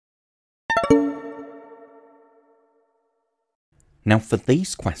Now for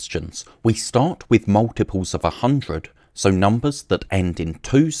these questions, we start with multiples of 100, so numbers that end in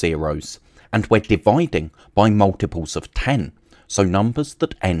 2 zeros, and we're dividing by multiples of 10, so numbers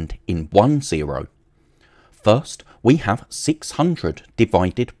that end in 1 zero. First, we have 600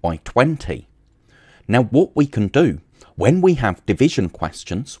 divided by 20. Now what we can do when we have division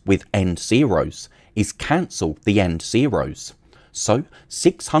questions with end zeros is cancel the end zeros. So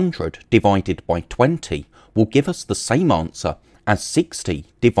 600 divided by 20 will give us the same answer as 60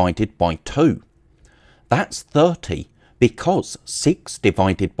 divided by 2. That's 30 because 6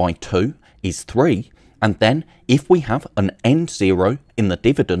 divided by 2 is 3, and then if we have an end zero in the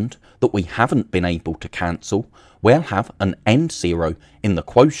dividend that we haven't been able to cancel, we'll have an end zero in the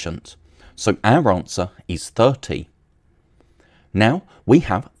quotient. So our answer is 30. Now we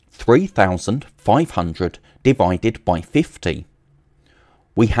have 3,500 divided by 50.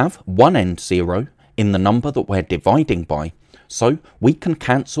 We have one end zero in the number that we're dividing by, so we can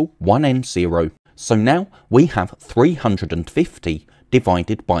cancel one end zero. So now we have 350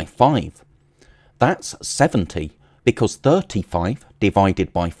 divided by 5. That's 70 because 35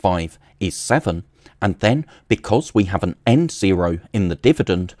 divided by 5 is 7, and then because we have an end zero in the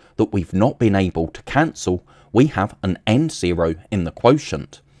dividend that we've not been able to cancel, we have an end zero in the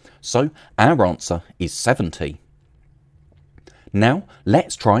quotient. So our answer is 70. Now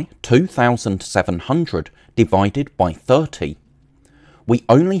let's try 2,700 divided by 30. We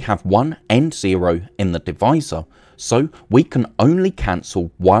only have one end zero in the divisor, so we can only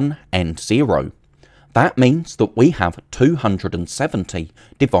cancel one end zero. That means that we have 270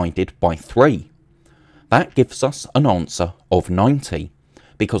 divided by 3. That gives us an answer of 90,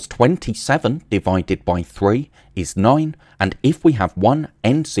 because 27 divided by 3 is 9, and if we have one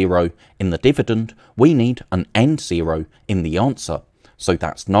end zero in the dividend, we need an end zero in the answer, so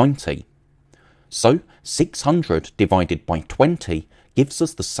that's 90. So 600 divided by 20 gives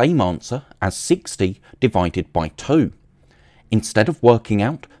us the same answer as 60 divided by 2. Instead of working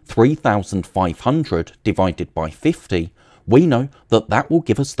out 3,500 divided by 50, we know that that will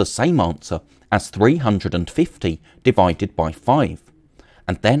give us the same answer as 350 divided by 5.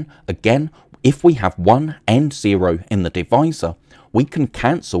 And then again, if we have one end zero in the divisor, we can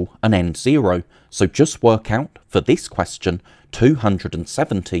cancel an end zero, so just work out for this question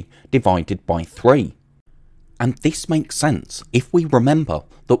 270 divided by 3. And this makes sense if we remember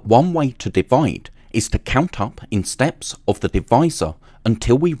that one way to divide is to count up in steps of the divisor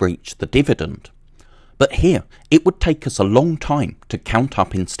until we reach the dividend. But here, it would take us a long time to count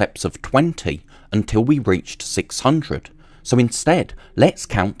up in steps of 20 until we reached 600. So instead, let's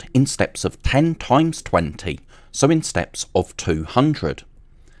count in steps of 10 times 20, so in steps of 200.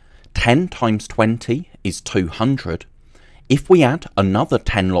 10 times 20 is 200. If we add another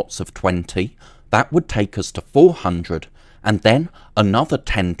 10 lots of 20, that would take us to 400, and then another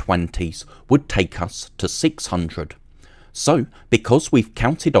 10 20s would take us to 600. So, because we've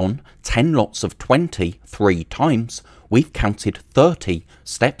counted on 10 lots of 20 3 times, we've counted 30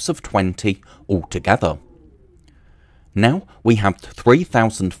 steps of 20 altogether. Now we have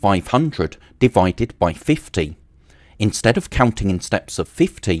 3,500 divided by 50. Instead of counting in steps of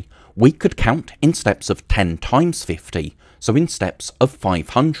 50, we could count in steps of 10 times 50, so in steps of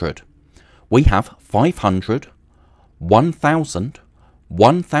 500. We have 500, 1,000,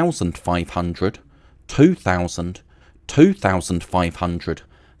 1,500, 2,000, 2,500,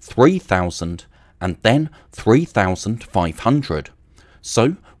 3,000, and then 3,500.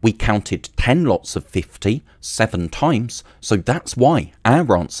 So we counted 10 lots of 50 7 times, so that's why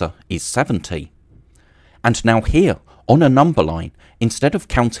our answer is 70. And now here, on a number line, instead of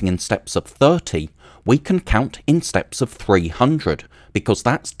counting in steps of 30, we can count in steps of 300, because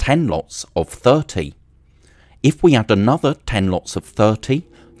that's 10 lots of 30. If we add another 10 lots of 30,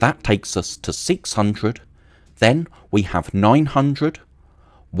 that takes us to 600. Then we have 900,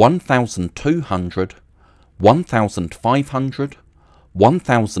 1,200, 1,500,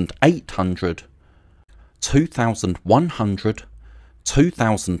 1,800, 2,100,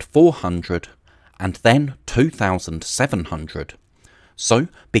 2,400, and then 2,700. So,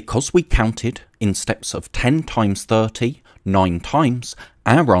 because we counted in steps of 10 times 30 9 times,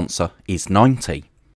 our answer is 90.